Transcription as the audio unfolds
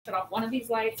Shut off one of these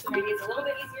lights, so maybe it's a little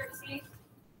bit easier to see.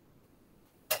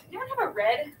 Anyone have a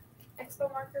red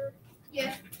expo marker?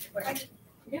 Yeah.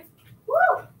 Yeah.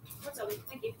 Woo! What's up?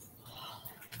 Thank you.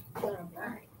 All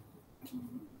right.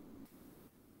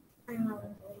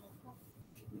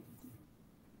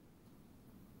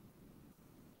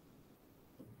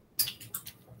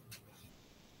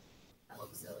 That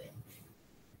looks silly.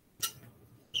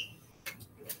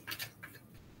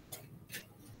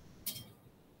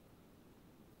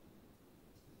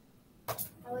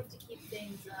 I like to keep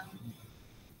things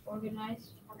Organized.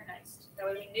 That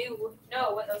way we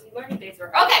know what those learning days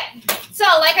were. Okay, so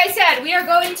like I said, we are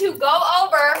going to go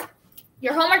over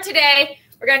your homework today.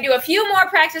 We're going to do a few more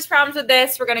practice problems with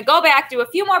this. We're going to go back, do a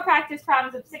few more practice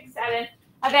problems of 6, 7,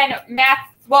 and then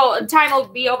math. Well, time will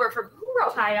be over for who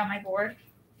wrote high on my board.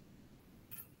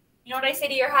 You know what I say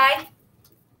to your high?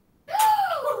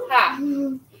 Ha.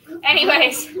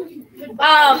 Anyways,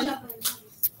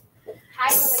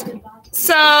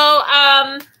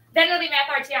 then it'll be math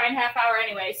RTI in half hour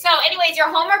anyway. So anyways, your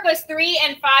homework was 3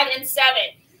 and 5 and 7.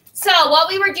 So what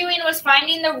we were doing was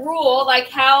finding the rule, like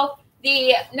how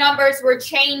the numbers were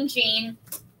changing,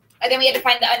 and then we had to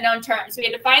find the unknown term. So we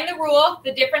had to find the rule,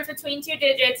 the difference between two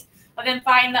digits, and then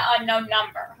find the unknown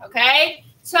number, okay?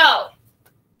 So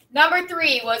number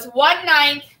 3 was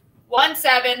 1/9,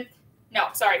 1/7. No,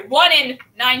 sorry, 1 and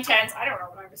 9/10. I don't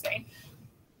know what I was saying.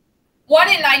 1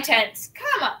 and 9/10,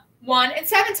 comma. 1 and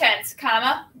 7/10,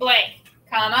 comma, blank,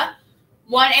 comma,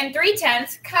 1 and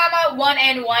 3/10, comma, 1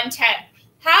 and 1/10.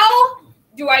 How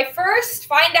do I first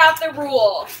find out the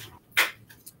rule?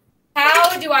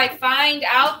 How do I find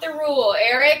out the rule,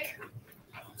 Eric?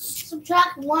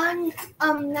 Subtract 1,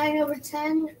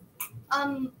 9/10.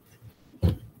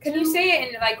 Can you say it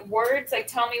in like words? Like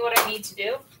tell me what I need to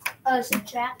do.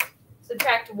 Subtract.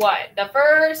 Subtract what? The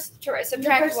first.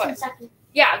 Subtract first what? and second.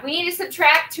 Yeah, we need to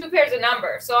subtract 2 pairs of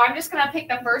numbers. So I'm just going to pick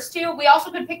the first 2. We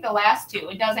also could pick the last 2.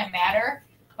 It doesn't matter.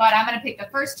 But I'm going to pick the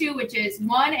first 2, which is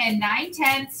 1 and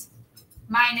 9/10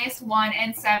 minus 1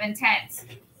 and 7/10.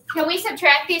 Can we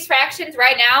subtract these fractions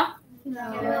right now?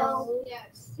 No.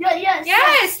 Yes.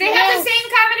 Yes, they have the same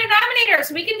common denominator.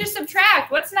 So we can just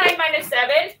subtract. What's 9 minus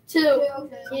 7? 2.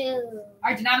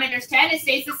 Our denominator is 10. It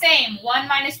stays the same. 1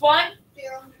 minus 1?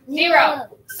 0.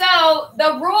 0. So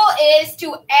the rule is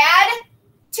to add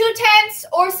 2/10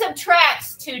 or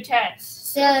subtract 2/10.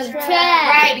 Subtract.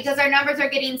 Right, because our numbers are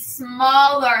getting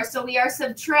smaller, so we are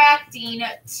subtracting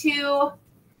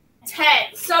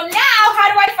 2/10. So now,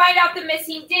 how do I find out the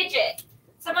missing digit?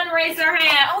 Someone raise their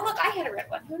hand. Oh, look, I had a red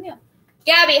one. Who knew?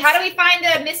 Gabby, how do we find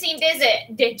the missing digit?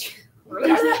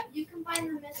 You can find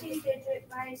the missing digit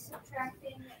by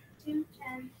subtracting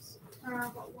 2/10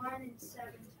 from 1 and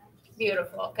 7/10.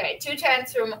 Beautiful. Okay, 2/10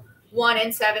 from 1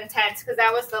 and 7/10, because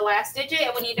that was the last digit,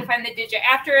 and we need to find the digit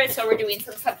after it, so we're doing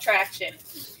some subtraction.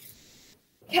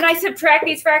 Can I subtract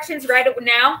these fractions right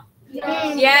now?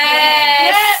 Yes.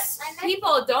 Yes.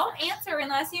 People, don't answer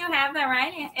unless you have the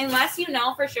right, unless you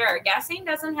know for sure. Guessing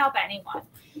doesn't help anyone.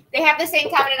 They have the same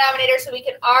common denominator, so we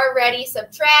can already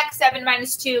subtract. 7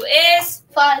 minus 2 is?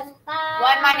 5.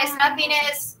 1 minus nothing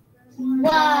is? 1.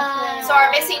 So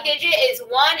our missing digit is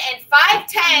 1 and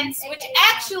 5/10, which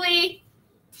actually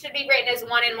should be written as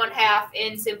 1 and 1/2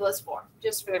 in simplest form,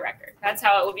 just for the record. That's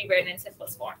how it would be written in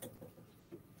simplest form.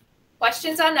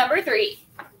 Questions on number 3?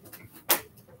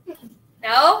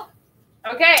 No?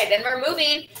 Okay, then we're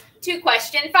moving to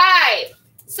question 5.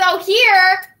 So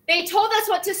here, they told us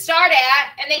what to start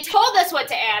at, and they told us what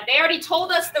to add. They already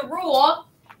told us the rule,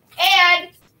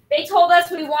 and they told us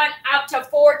we want out to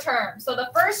 4 terms. So the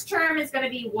first term is going to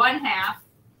be 1/2.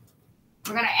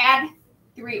 We're going to add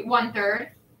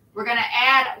 1/3. We're going to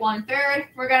add 1/3.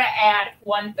 We're going to add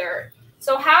 1/3.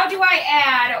 So how do I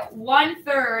add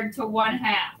 1/3 to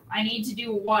 1/2? I need to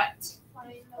do what?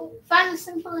 Find the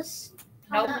simplest.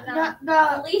 Nope.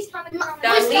 The least common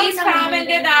The least common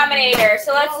denominator.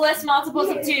 So let's list multiples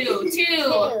of 2.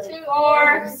 2,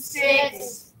 4,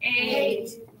 6, 8,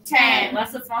 10.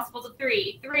 Let's list multiples of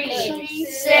 3. 3,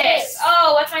 6.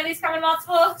 Oh, what's my least common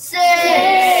multiple? 6.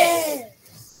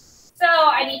 So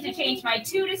I need to change my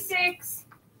 2 to 6.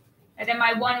 And then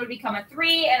my 1 would become a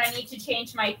 3. And I need to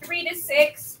change my 3 to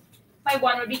 6. My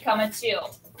 1 would become a 2.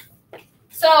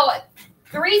 So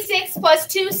 3 6 plus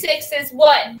 2 6 is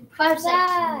what? 5 6.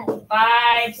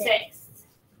 5 6.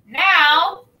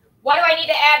 Now, what do I need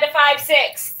to add to 5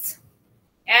 6?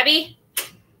 Abby?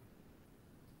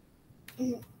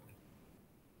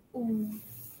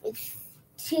 It's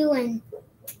 2 and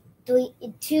 3.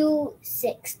 2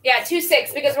 6. Yeah, 2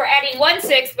 6 because we're adding 1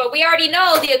 6, but we already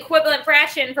know the equivalent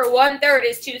fraction for 1/3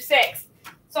 is 2 6.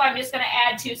 So I'm just going to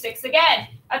add 2 6 again.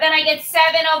 Then I get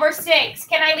 7 over 6.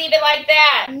 Can I leave it like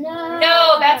that? No.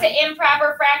 No, that's an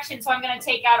improper fraction. So I'm going to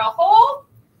take out a whole.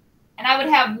 And I would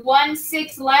have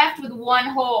 1/6 left with 1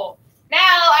 whole. Now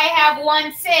I have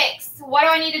 1/6. What do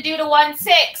I need to do to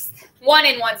 1/6? 1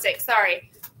 and 1/6, sorry.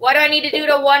 What do I need to do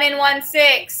to 1 and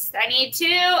 1/6? I need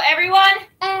to, everyone,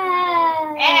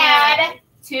 add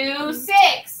 2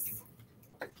 6.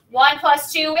 1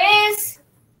 plus 2 is?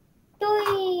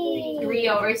 3. 3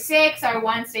 over 6. Our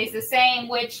 1 stays the same,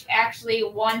 which actually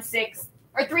 1/6,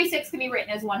 or 3/6 can be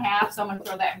written as 1/2, so I'm going to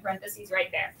throw that in parentheses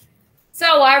right there.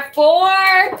 So our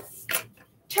 4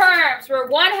 terms were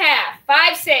 1/2,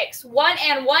 5 6, 1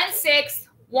 and 1/6,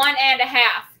 1 and a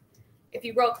half. If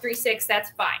you wrote 3 6,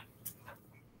 that's fine.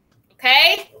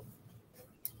 Okay?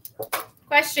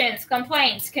 Questions,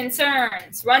 complaints,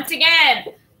 concerns. Once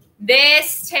again,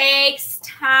 this takes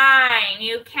time.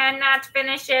 You cannot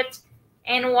finish it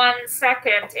in 1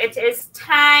 second. It is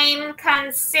time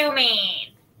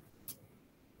consuming.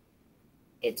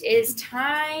 It is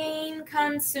time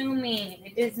consuming.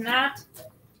 It is not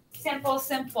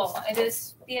simple. It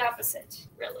is the opposite,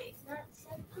 really.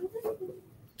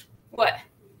 What?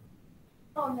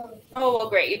 Oh, no. Oh, well,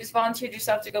 great. You just volunteered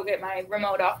yourself to go get my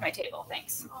remote off my table.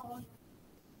 Thanks. Oh,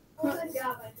 good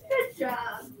job. Good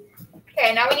job.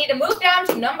 Okay, now we need to move down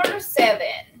to number 7.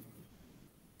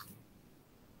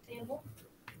 Table.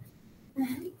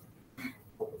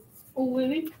 Oh,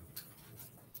 really?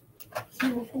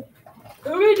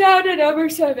 Moving down to number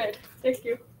 7. Thank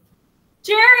you.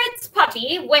 Jared's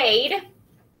puppy weighed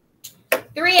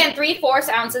 3 3/4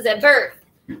 ounces at birth.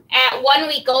 At 1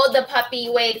 week old, the puppy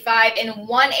weighed 5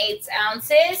 1/8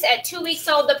 ounces. At 2 weeks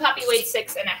old, the puppy weighed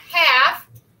 6 1/2.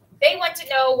 They want to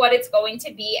know what it's going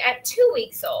to be at 2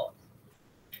 weeks old.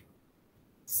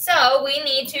 So we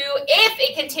need to, if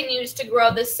it continues to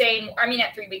grow the same,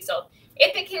 at 3 weeks old,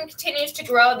 if it continues to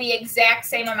grow the exact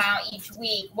same amount each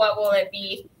week, what will it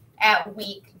be at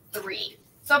week 3?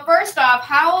 So first off,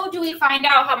 how do we find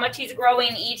out how much he's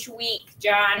growing each week,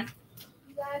 John?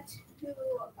 You got to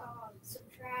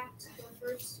subtract the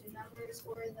first 2 numbers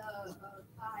or the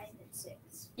 5 and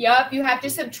 6. Yep, you have to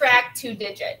subtract 2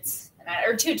 digits,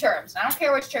 or 2 terms. I don't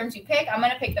care which terms you pick. I'm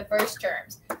going to pick the first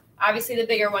terms. Obviously, the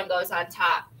bigger one goes on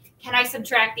top. Can I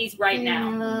subtract these right now?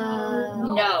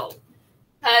 No.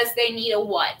 Because they need a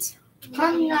what?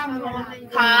 Common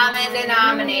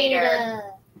denominator.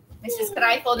 Mrs.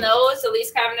 Greifel knows the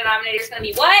least common denominator is going to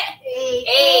be what?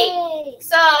 8.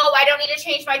 So I don't need to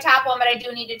change my top one, but I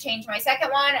do need to change my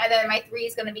second one, and then my 3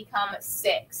 is going to become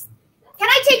 6. Can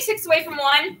I take 6 away from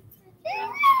 1?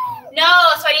 No,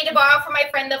 so I need to borrow from my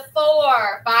friend the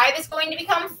 4. 5 is going to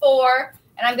become 4,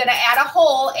 and I'm going to add a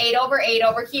whole 8 over 8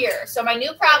 over here. So my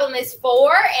new problem is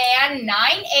 4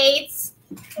 9/8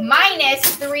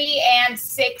 minus 3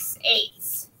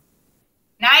 6/8.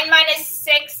 9 minus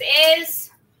 6 is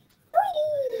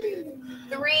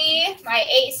 3. My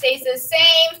 8 stays the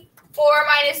same. 4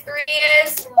 minus 3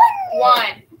 is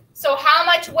 1. So how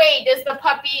much weight does the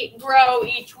puppy grow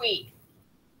each week?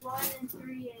 1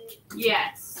 3/8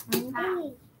 Yes.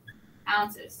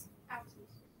 Ounces.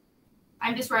 ounces.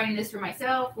 I'm just writing this for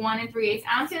myself. 1 3/8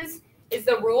 ounces is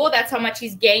the rule. That's how much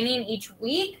he's gaining each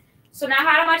week. So now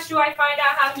how much do I find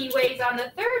out how he weighs on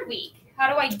the 3rd week?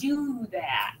 How do I do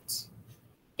that?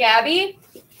 Gabby?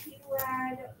 You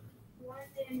add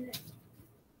 1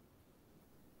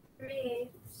 3/8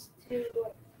 to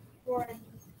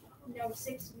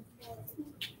 6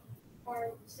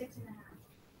 or 6 1/2.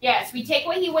 Yes, we take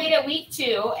what he weighed at week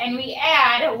 2 and we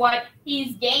add what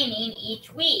he's gaining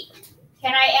each week.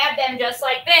 Can I add them just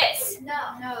like this?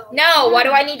 No. No, what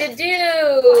do I need to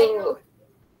do?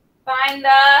 Find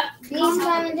the, Least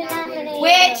common denominator.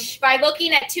 which by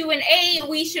looking at 2 and 8,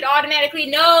 we should automatically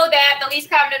know that the least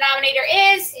common denominator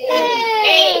is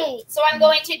 8. So I'm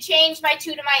going to change my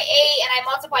 2 to my 8, and I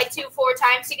multiply 2 4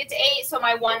 times to get to 8, so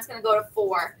my 1's going to go to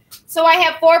 4. So I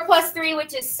have 4 plus 3,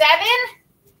 which is 7.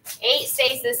 8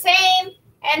 stays the same,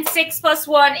 and 6 plus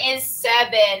 1 is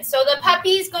 7. So the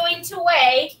puppy's going to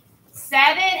weigh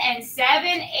 7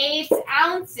 7/8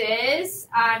 ounces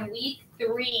on week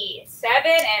 3.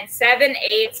 7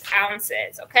 7/8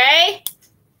 ounces, okay?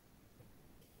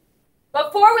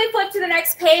 Before we flip to the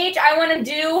next page, I want to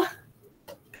do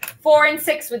 4 and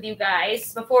 6 with you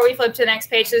guys. Before we flip to the next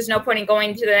page, there's no point in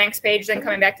going to the next page then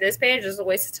coming back to this page. It's a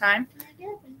waste of time.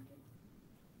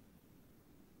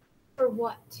 For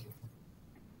what?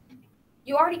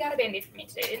 You already got a Band-Aid for me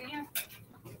today, didn't you?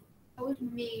 That was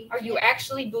me. Are you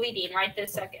actually bleeding right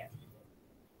this second?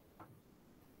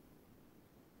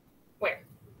 Where?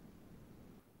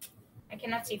 I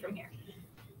cannot see from here.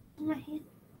 My hand.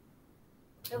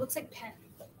 It looks like pen.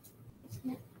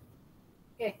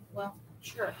 Okay, well,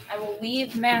 sure. I will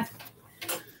leave math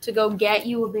to go get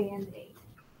you a Band-Aid.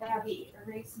 Abby,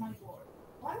 erase my board.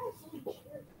 Why am I so sure?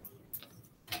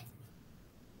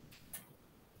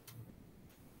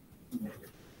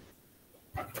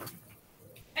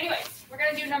 Anyways, we're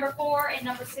going to do number 4 and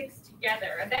number 6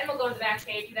 together. And then we'll go to the back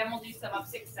page, and then we'll do some of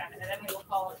 6, 7, and then we will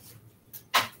call it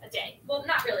a day. Well,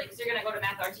 not really, because you're going to go to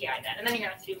Math RTI then, and then you're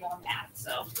going to have to do more math.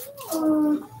 So,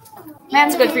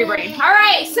 math's good for your brain. All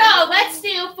right, so let's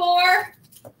do 4.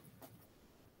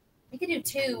 We could do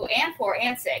 2 and 4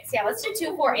 and 6. Yeah, let's do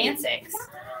 2, 4, and 6.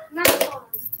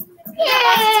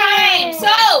 Yay!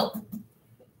 So,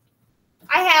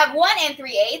 I have 1 and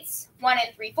 3/8, 1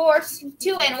 and 3/4,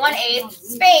 2 and 1/8,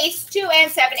 space, 2 and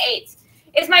 7/8.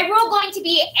 Is my rule going to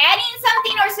be adding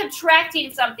something or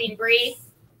subtracting something, Bree?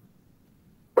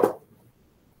 Are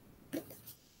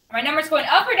my numbers going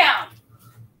up or down?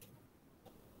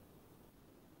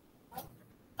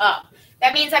 Up.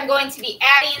 That means I'm going to be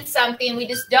adding something. We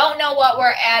just don't know what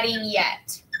we're adding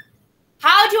yet.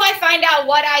 How do I find out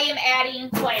what I am adding,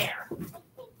 Claire?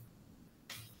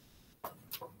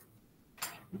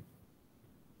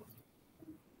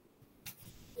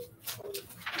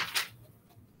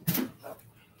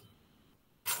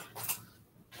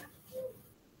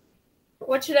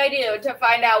 What should I do to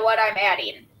find out what I'm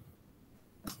adding?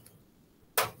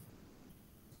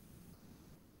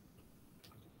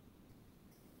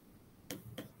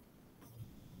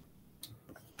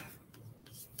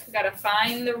 We got to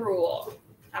find the rule.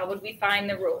 How would we find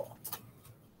the rule?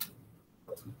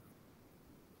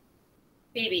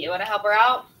 Phoebe, you want to help her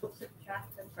out?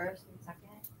 Subtract the first and second.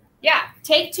 Yeah,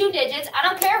 take 2 digits. I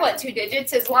don't care what 2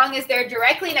 digits, as long as they're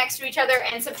directly next to each other,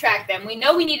 and subtract them. We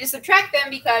know we need to subtract them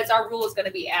because our rule is going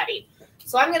to be adding.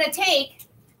 So I'm going to take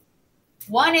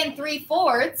 1 and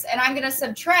 3/4, and I'm going to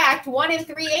subtract 1 and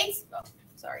 3/8. Oh,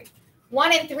 sorry,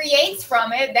 1 and 3/8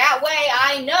 from it. That way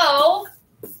I know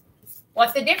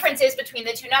what the difference is between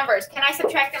the 2 numbers. Can I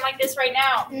subtract them like this right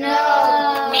now?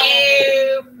 No.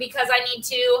 No, because I need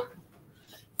to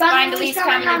find the least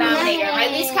common denominator. My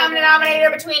least common denominator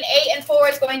between 8 and 4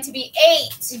 is going to be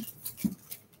 8.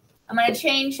 I'm going to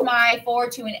change my 4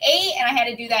 to an 8, and I had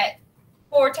to do that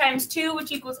 4 times 2,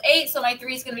 which equals 8, so my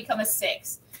 3 is going to become a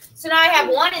 6. So now I have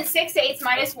 1 and 6/8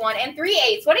 minus 1 and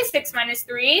 3/8. What is 6 minus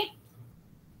 3?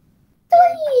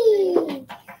 3.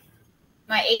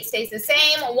 My 8 stays the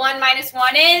same. 1 minus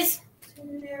 1 is?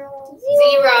 0.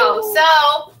 0.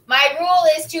 So my rule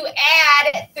is to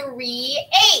add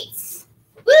 3/8.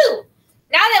 Woo!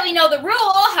 Now that we know the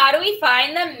rule, how do we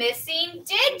find the missing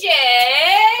digit?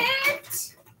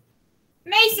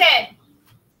 Mason.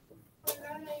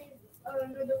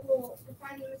 Under the rule, to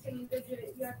find the missing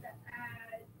digit, you have to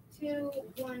add 2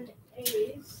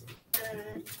 1/8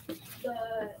 and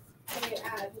the they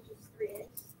add, which is 3/8.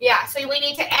 Yeah, so we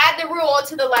need to add the rule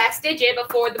to the last digit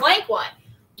before the blank one.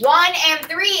 1 and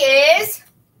 3 is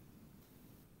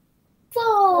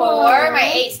 4.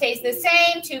 My 8 stays the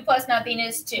same. 2 plus nothing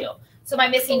is 2. So my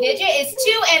missing digit is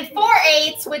 2 and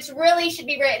 4/8, which really should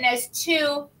be written as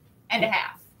 2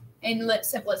 1/2 in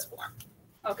simplest form.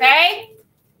 Okay?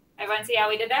 Everyone see how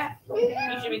we did that?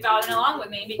 You should be following along with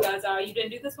me because you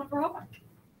didn't do this one for homework.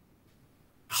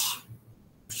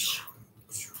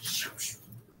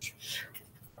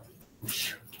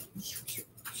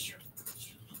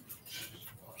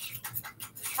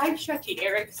 I'm stretching,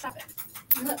 Eric. Stop it.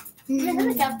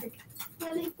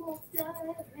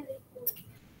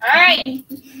 All right.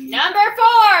 Number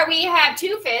 4, we have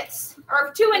 2/5,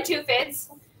 or 2 and 2/5,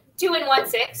 2 and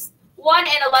 1/6, 1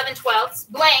 and 11/12,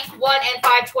 blank, 1 and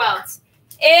 5/12.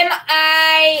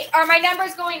 Are my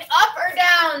numbers going up or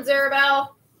down,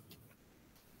 Zerbel?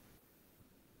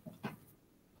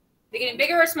 They getting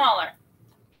bigger or smaller?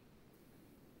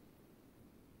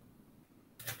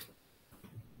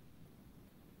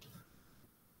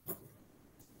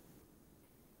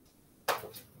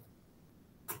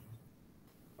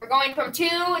 We're going from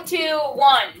 2 to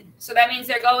 1. So that means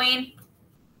they're going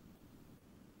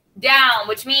down,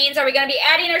 which means, are we going to be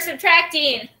adding or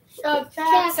subtracting?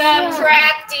 Subtracting.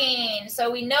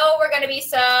 So we know we're going to be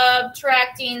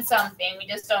subtracting something. We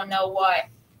just don't know what.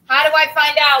 How do I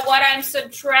find out what I'm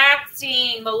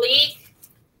subtracting, Malik?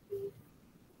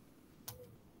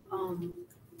 What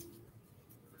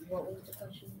was the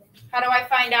question? How do I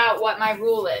find out what my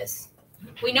rule is?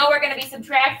 We know we're going to be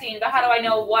subtracting, but how do I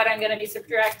know what I'm going to be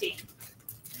subtracting?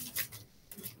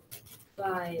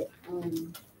 By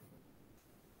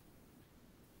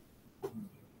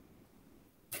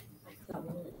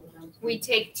we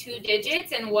take 2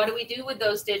 digits, and what do we do with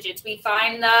those digits? We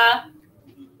find the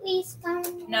Least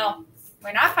common. no,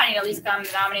 we're not finding the least common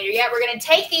denominator yet. We're going to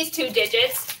take these 2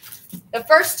 digits, the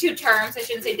first two terms. I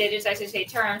shouldn't say digits, I should say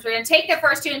terms. We're going to take the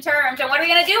first two terms, and what are we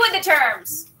going to do with the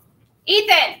terms?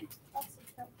 Ethan,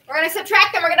 we're going to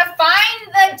subtract them. We're going to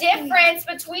find the difference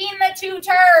between the two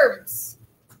terms.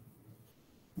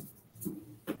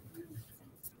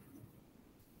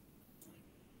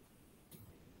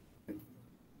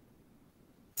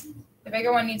 The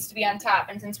bigger one needs to be on top,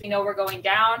 and since we know we're going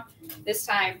down, this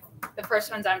time the first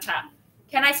one's on top.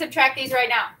 Can I subtract these right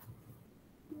now?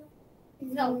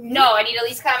 No, I need a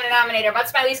least common denominator.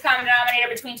 What's my least common denominator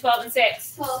between 12 and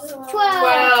 6? 12.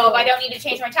 12. I don't need to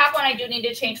change my top one. I do need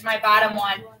to change my bottom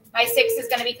one. My 6 is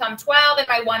going to become 12, and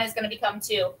my 1 is going to become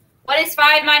 2. What is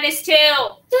 5 minus 2?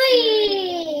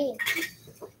 3.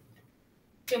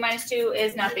 2 minus 2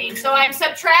 is nothing. So I'm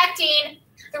subtracting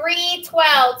 3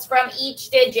 twelfths from each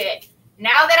digit.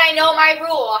 Now that I know my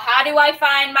rule, how do I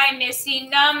find my missing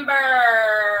number?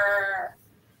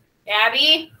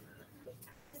 Abby?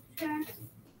 Subtract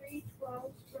 3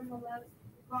 twelfths from 1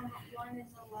 is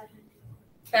 11.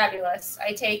 Fabulous.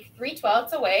 I take 3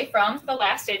 twelfths away from the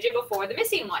last digit before the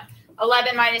missing one.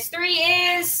 11 minus 3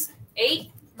 is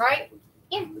 8, right?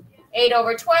 Yeah. 8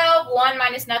 over 12. 1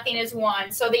 minus nothing is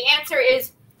 1. So the answer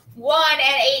is 1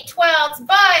 and 8 twelfths,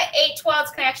 but 8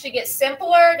 twelfths can actually get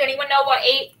simpler. Does anyone know what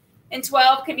 8 and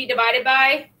 12 can be divided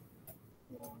by?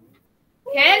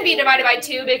 Can be divided by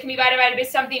 2, but it can be divided by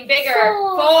something bigger.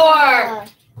 4.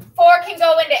 4 can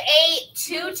go into 8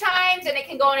 2 times, and it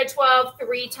can go into 12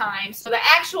 3 times. So the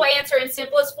actual answer in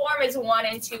simplest form is 1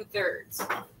 and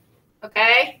 2/3.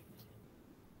 Okay?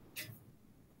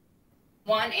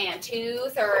 1 and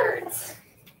 2/3.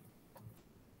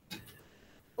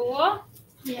 Cool?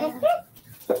 Yeah.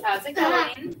 How's it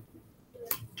going?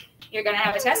 You're going to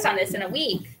have a test on this in a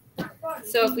week.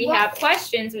 So if we have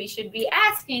questions, we should be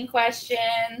asking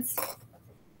questions.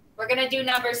 We're going to do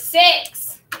number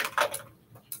 6.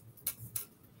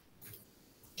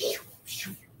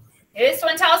 This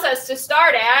one tells us to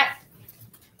start at,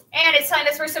 and it's telling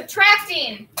us we're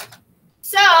subtracting.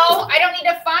 So I don't need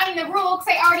to find the rule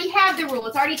because I already have the rule.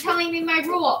 It's already telling me my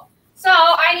rule. So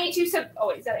I need to, oh,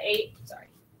 wait, is that an 8? Sorry.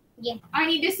 Yeah. I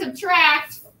need to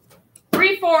subtract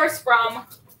 3/4 from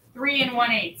 3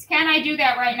 1/8. Can I do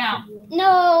that right now?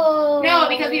 No. No,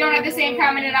 because we don't have the same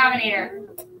common denominator.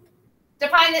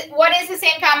 Define what is the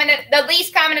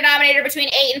least common denominator between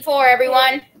 8 and 4,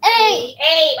 everyone? 8. 8.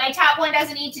 My top one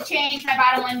doesn't need to change. My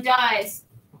bottom one does.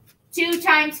 2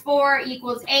 times 4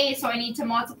 equals 8, so I need to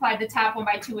multiply the top one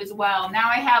by 2 as well. Now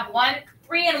I have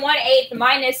 3 1/8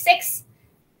 minus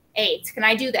 6/8. Can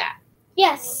I do that?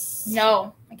 Yes.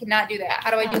 No, I cannot do that. How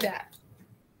do I do that?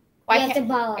 Why You have to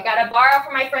borrow. I got to borrow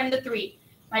from my friend the 3.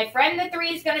 My friend the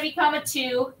 3 is going to become a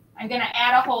 2. I'm going to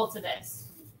add a whole to this.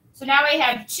 So now I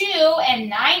have 2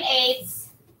 9/8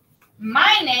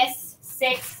 minus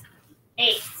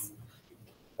 6/8.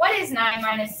 What is 9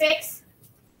 minus 6?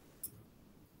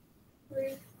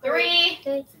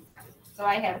 3. So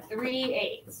I have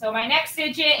 3/8. So my next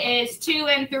digit is 2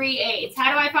 3/8.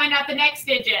 How do I find out the next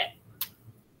digit?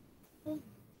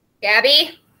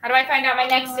 Gabby, how do I find out my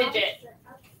next digit?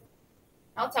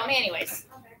 Oh, tell me anyways.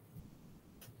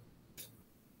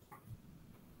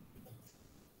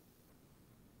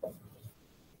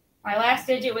 My last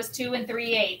digit was 2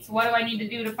 3/8. What do I need to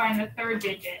do to find the third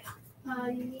digit?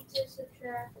 You need to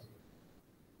subtract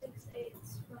 6/8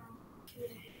 from 2.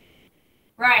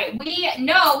 Right. We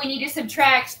know we need to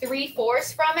subtract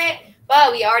 3/4 from it,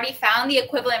 but we already found the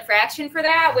equivalent fraction for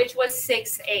that, which was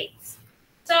 6/8.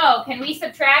 So can we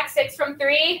subtract 6 from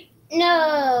 3?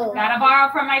 No. Gotta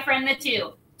borrow from my friend the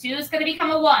 2. 2 is going to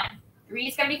become a 1. 3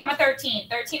 is going to become a 13.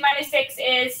 13 minus 6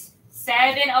 is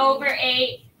 7 over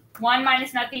 8. 1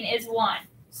 minus nothing is 1.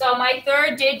 So my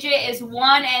third digit is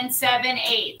 1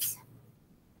 7/8.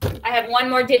 I have one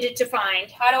more digit to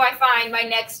find. How do I find my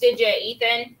next digit,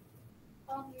 Ethan?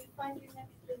 You find your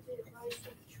next digit by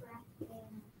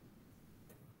subtracting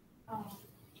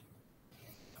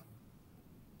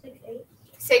 6/8.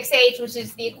 6/8, which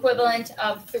is the equivalent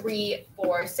of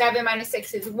 3/4. 7 minus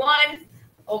 6 is 1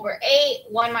 over 8.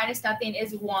 1 minus nothing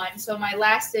is 1. So my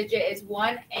last digit is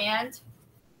 1 1/8.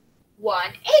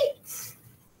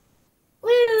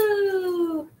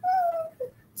 Woo!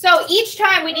 So each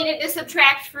time we needed to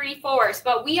subtract 3/4,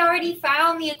 but we already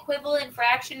found the equivalent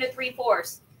fraction to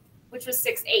 3/4, which was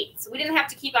 6/8. So we didn't have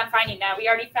to keep on finding that. We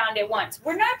already found it once.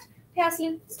 We're not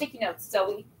passing sticky notes,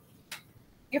 so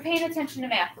you're paying attention to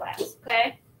math class,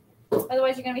 okay?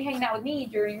 Otherwise, you're going to be hanging out with me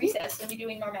during recess and be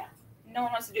doing more math. No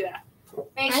one wants to do that.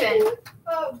 Mason.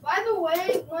 By the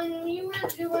way, when you were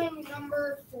doing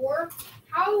number 4,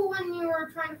 when you were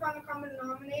trying to find the common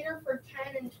denominator for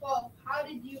 10 and 12, how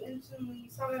did you instantly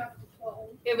sum it up to 12?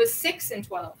 It was 6 and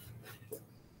 12.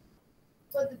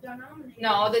 But the denominator.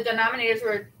 No, the denominators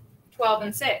were 12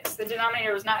 and 6. The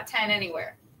denominator was not 10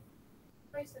 anywhere.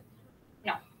 It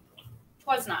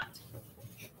was not.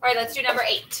 All right, let's do number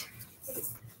 8.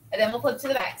 And then we'll flip to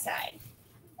the back side.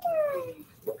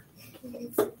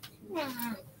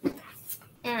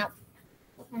 Ow.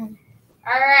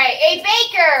 All right, a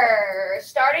baker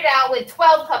started out with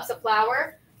 12 cups of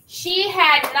flour. She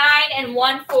had 9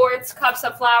 1/4 cups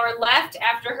of flour left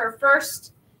after her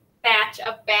first batch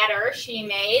of batter she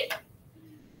made.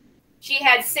 She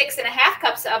had 6 1/2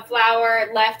 cups of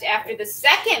flour left after the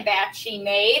second batch she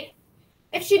made.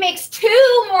 If she makes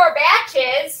 2 more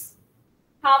batches,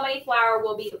 how much flour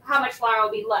will be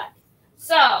left?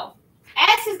 So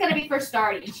S is going to be for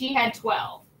starting. She had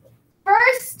 12.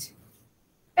 First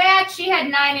batch, she had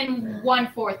 9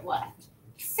 1/4 left.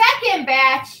 Second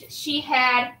batch, she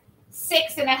had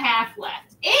 6 1/2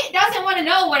 left. It doesn't want to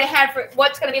know what it had for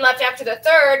what's going to be left after the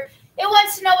third. It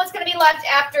wants to know what's going to be left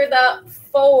after the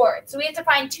fourth. So we have to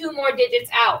find 2 more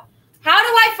digits out. How do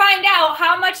I find out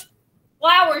how much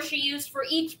flour she used for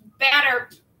each batter?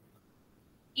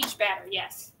 Each batter,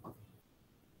 yes.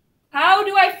 How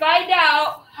do I find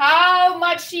out how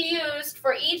much she used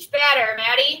for each batter,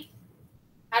 Maddie?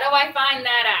 How do I find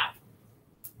that out?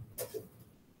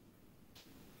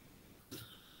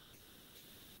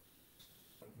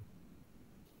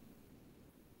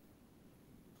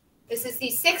 This is the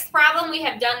 6th problem we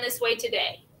have done this way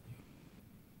today.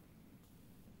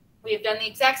 We have done the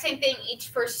exact same thing each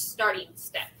first starting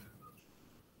step.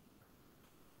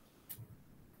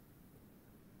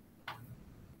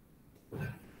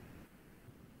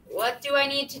 What do I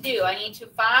need to do? I need to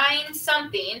find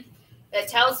something that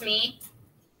tells me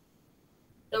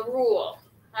the rule.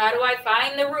 How do I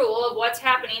find the rule of what's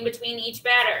happening between each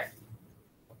batter?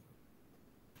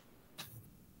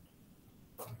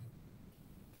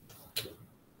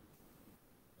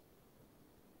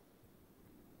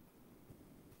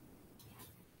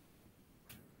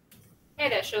 Okay,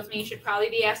 that shows me you should probably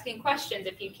be asking questions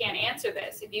if you can't answer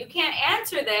this. If you can't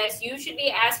answer this, you should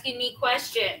be asking me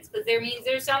questions because there means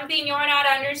there's something you're not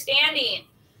understanding.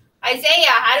 Isaiah,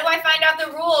 how do I find out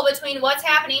the rule between what's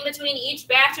happening between each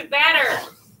batch of batter?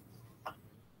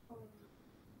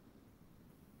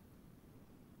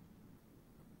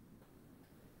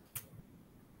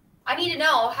 I need to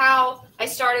know how I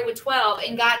started with 12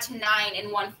 and got to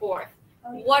 9 1/4.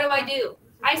 What do?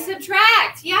 I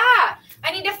subtract. Yeah.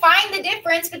 I need to find the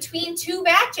difference between 2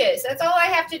 batches. That's all I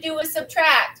have to do is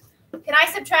subtract. Can I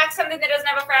subtract something that doesn't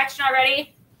have a fraction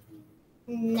already?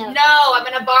 No. No, I'm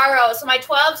going to borrow. So my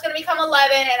 12 is going to become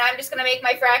 11, and I'm just going to make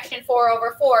my fraction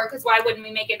 4/4, because why wouldn't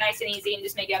we make it nice and easy and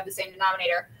just make it have the same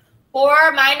denominator?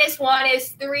 4 minus 1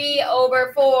 is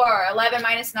 3/4. 11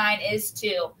 minus 9 is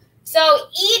 2. So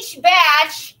each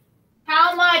batch,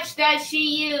 how much does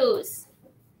she use?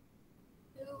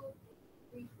 2,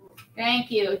 3, 4.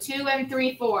 Thank you. 2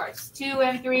 3/4. 2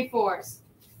 3/4.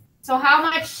 So how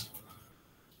much?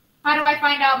 How do I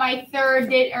find out my third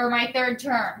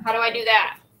term? How do I do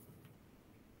that?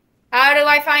 How do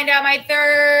I find out my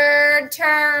third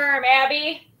term,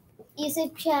 Abby? You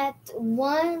subtract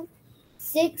 1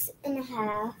 6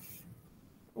 1/2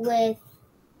 with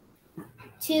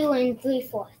 2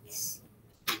 3/4.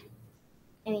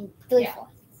 I mean 3/4.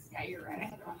 Yeah, you're right. I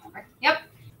have it on number. Yep.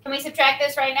 Can we subtract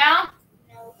this right now?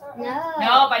 No.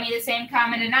 Nope. I need the same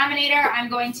common denominator. I'm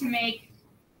going to make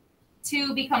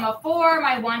 2 become a 4.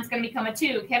 My 1's going to become a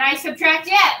 2. Can I subtract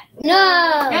yet?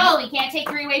 No. No, we can't take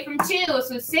 3 away from 2.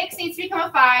 So 6 needs to become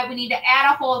a 5. We need to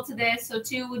add a whole to this. So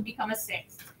 2 would become a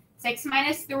 6. 6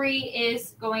 minus 3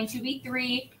 is going to be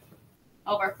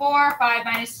 3/4. 5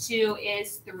 minus 2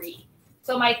 is 3.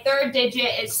 So my third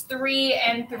digit is 3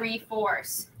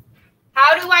 3/4.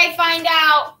 How do I find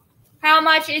out how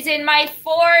much is in my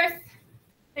fourth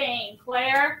thing,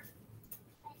 Claire?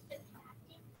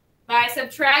 By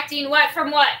subtracting what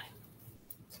from what?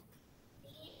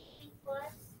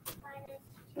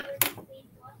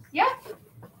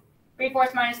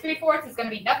 3/4 minus 3/4 is going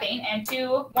to be nothing, and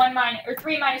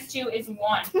 3 minus 2 is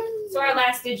 1. So our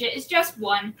last digit is just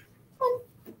 1.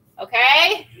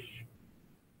 Okay?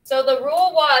 So the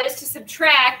rule was to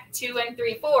subtract 2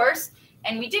 3/4,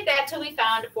 and we did that till we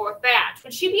found a 4th batch.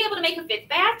 Would she be able to make a 5th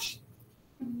batch?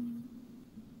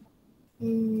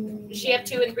 Does she have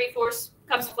 2 3/4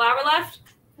 cups of flour left?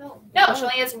 No. No, she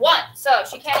only has 1, so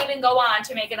she can't even go on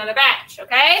to make another batch,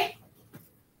 okay?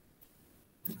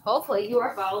 Hopefully you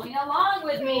are following along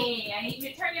with me. I need you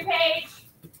to turn your page.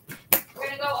 We're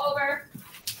going to go over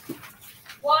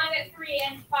 1, 3,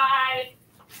 and 5.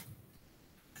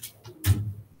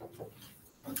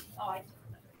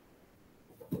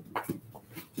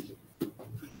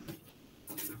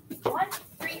 Oh, 1,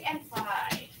 3, and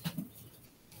 5.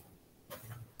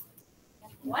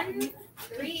 1,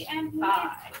 3, and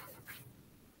 5.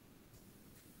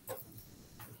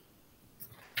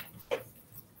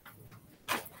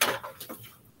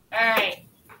 All right.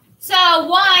 So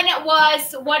 1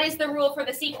 was, what is the rule for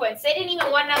the sequence? They didn't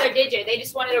even want another digit. They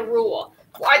just wanted a rule.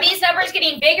 Are these numbers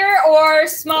getting bigger or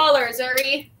smaller,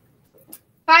 Zuri?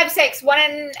 5, 6,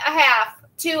 1.5,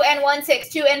 2 and 1, 6,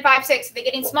 2 and 5, 6. Are they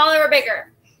getting smaller or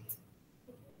bigger?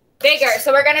 Bigger.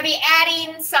 So we're going to be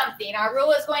adding something. Our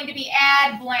rule is going to be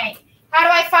add blank. How do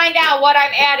I find out what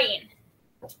I'm adding?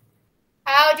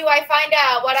 How do I find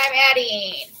out what I'm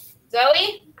adding?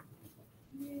 Zoe?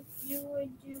 You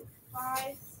would do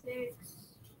 5, 6,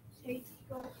 take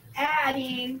go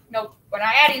adding. Nope, we're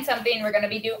not adding something. We're gonna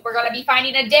be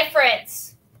finding a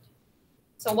difference.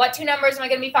 So what two numbers am I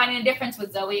gonna be finding a difference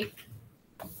with, Zoe?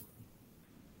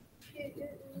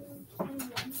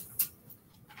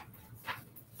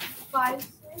 5,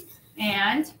 6.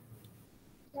 And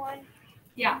 1.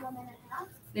 Yeah. 1.5.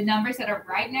 the numbers that are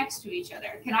right next to each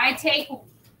other. Can I take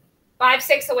 5,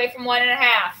 6 away from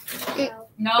 1.5?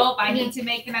 Nope, I need to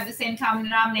make them have the same common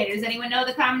denominator. Does anyone know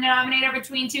the common denominator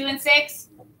between 2 and 6?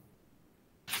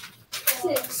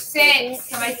 6.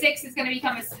 So my 6 is going to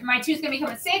become my 2 is going to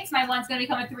become a 6. My 1 is going to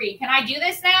become a 3. Can I do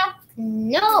this now?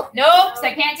 Nope. Nope. So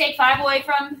I can't take 5 away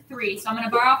from 3. So I'm going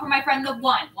to borrow from my friend the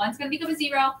 1. 1's going to become a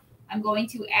 0. I'm going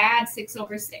to add 6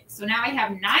 over 6. So now I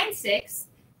have 9, 6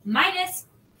 minus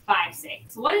 5,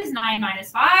 6. What is 9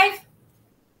 minus 5?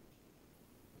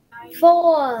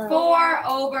 4. 4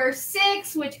 over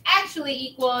 6, which actually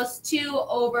equals 2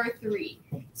 over 3.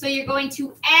 So you're going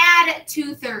to add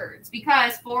 2/3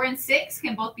 because 4 and 6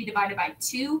 can both be divided by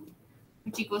 2,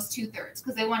 which equals 2/3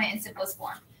 because they want it in simplest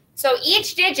form. So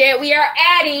each digit we are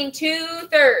adding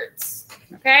 2/3.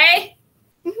 Okay?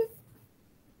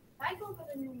 I go for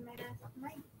the new math.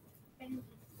 My pen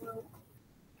broke.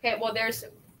 Okay, well, there's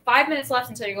 5 minutes left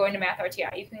until you're going to Math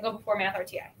RTI. You can go before Math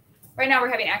RTI. Right now we're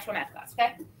having actual math class,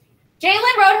 okay?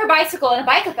 Jaylin rode her bicycle in a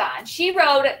bike-a-thon. She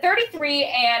rode 33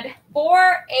 and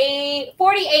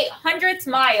 4/48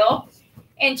 mile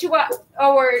in 2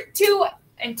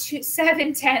 and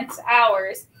 7/10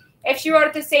 hours. If she rode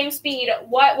at the same speed,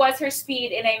 what was her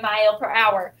speed in a mile per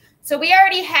hour? So we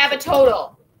already have a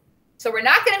total. So we're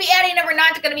not going to be adding and we're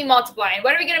not going to be multiplying.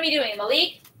 What are we going to be doing,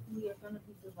 Malik? We are going to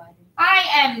be dividing. I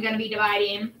am going to be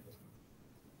dividing.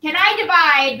 Can I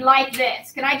divide like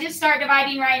this? Can I just start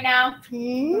dividing right now?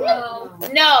 No.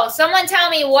 No. Someone tell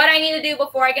me what I need to do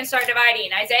before I can start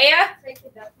dividing. Isaiah? Take the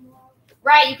decimal.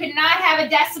 Right. You could not have a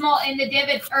decimal in the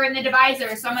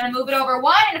divisor. So I'm going to move it over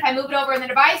 1. And if I move it over in the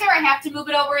divisor, I have to move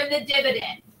it over in the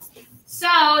dividend. So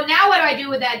now what do I do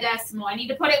with that decimal? I need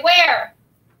to put it where?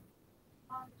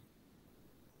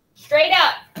 Straight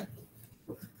up.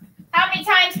 How many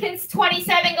times can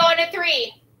 27 go into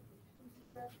 3?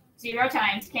 0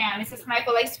 times. Cam. Mrs.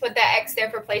 Michael likes to put that X there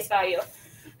for place value.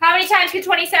 How many times can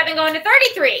 27 go into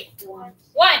 33?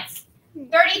 Once.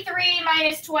 33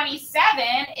 minus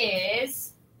 27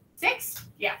 is 6.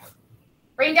 Yeah.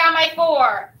 Bring down my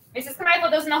 4. Mrs. Michael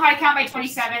doesn't know how to count by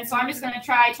 27, so I'm just going to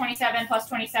try 27 plus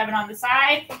 27 on the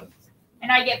side,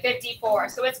 and I get 54.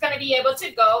 So it's going to be able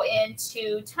to go in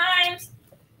 2 times.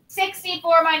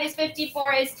 64 minus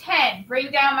 54 is 10. Bring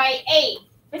down my 8.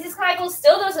 Mrs. Michael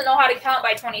still doesn't know how to count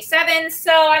by 27,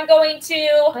 so I'm going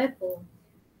to... Purple.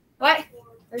 What?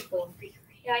 Purple.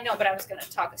 Yeah, I know, but I was going to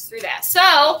talk us through that.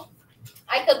 So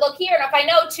I could look here, and if I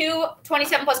know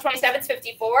 27 plus 27 is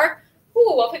 54,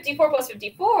 ooh, well, 54 plus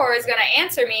 54 is going to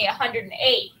answer me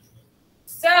 108.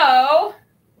 So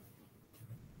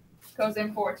goes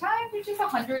in 4 times, which is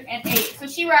 108. So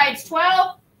she rides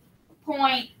 12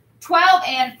 and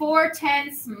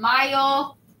 4/10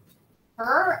 mile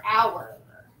per hour.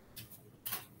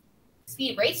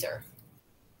 Speed racer.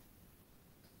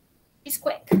 She's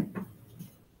quick.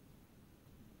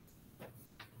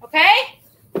 Okay?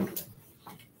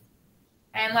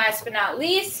 And last but not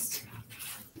least,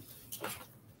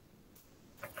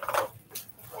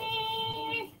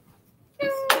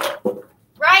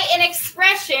 write an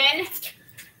expression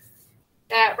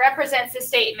that represents the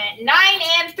statement 9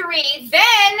 and 3,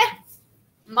 then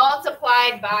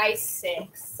multiplied by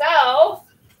 6. So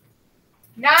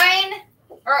 9,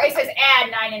 or it says add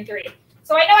 9 and 3.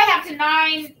 So I know I have to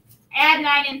add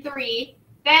 9 and 3,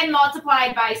 then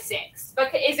multiplied by 6.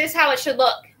 But is this how it should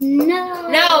look? No.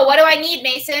 No. What do I need,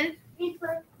 Mason? Need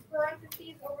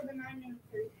parentheses over the 9 and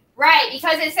 3. Right,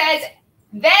 because it says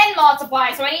then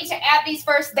multiply. So I need to add these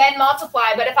first, then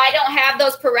multiply. But if I don't have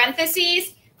those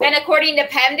parentheses, then according to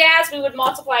PEMDAS, we would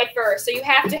multiply first. So you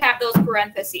have to have those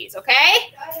parentheses,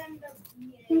 okay? That ended up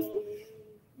being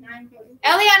 9.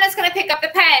 Eliana's going to pick up the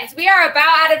pens. We are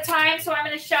about out of time, so I'm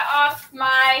going to shut off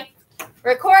my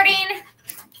recording.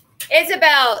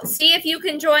 Isabel, see if you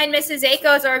can join Mrs.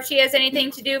 Akos or if she has anything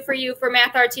to do for you for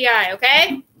Math RTI,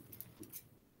 okay?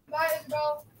 Bye,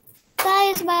 Isabel.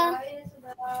 Bye, Isabel. Bye,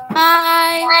 Isabel.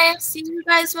 Bye. See you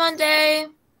guys Monday.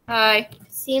 Bye.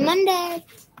 See you Monday.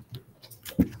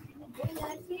 Good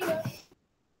night, see you.